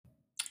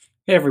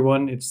Hey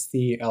everyone, it's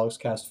the Alex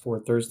Cast for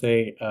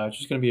Thursday. It's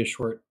just going to be a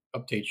short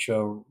update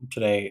show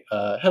today.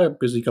 Had a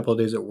busy couple of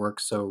days at work,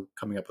 so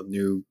coming up with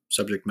new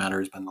subject matter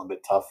has been a little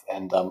bit tough.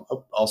 And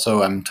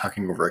also, I'm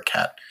talking over a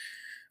cat.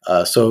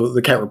 So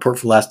the cat report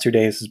for the last 2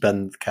 days has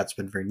been the cat's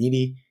been very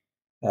needy,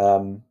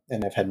 and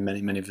I've had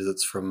many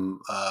visits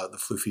from the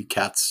floofy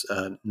cats.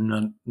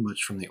 Not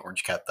much from the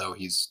orange cat though;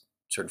 he's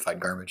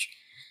certified garbage.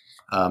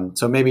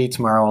 So maybe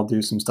tomorrow I'll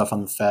do some stuff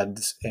on the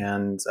feds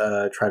and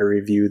try to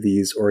review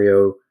these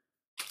Oreo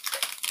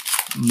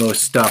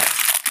most stuff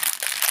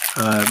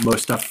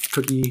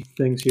cookie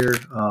things here.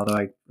 Though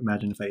I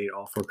imagine if I ate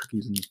all 4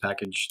 cookies in this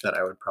package, that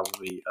I would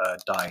probably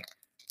die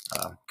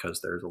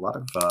because there's a lot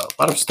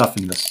of stuff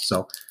in this.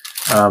 So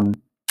um,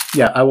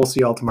 yeah, I will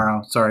see y'all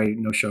tomorrow. Sorry,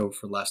 no show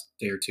for the last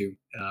day or two,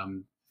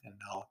 and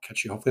I'll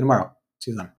catch you hopefully tomorrow. See you then.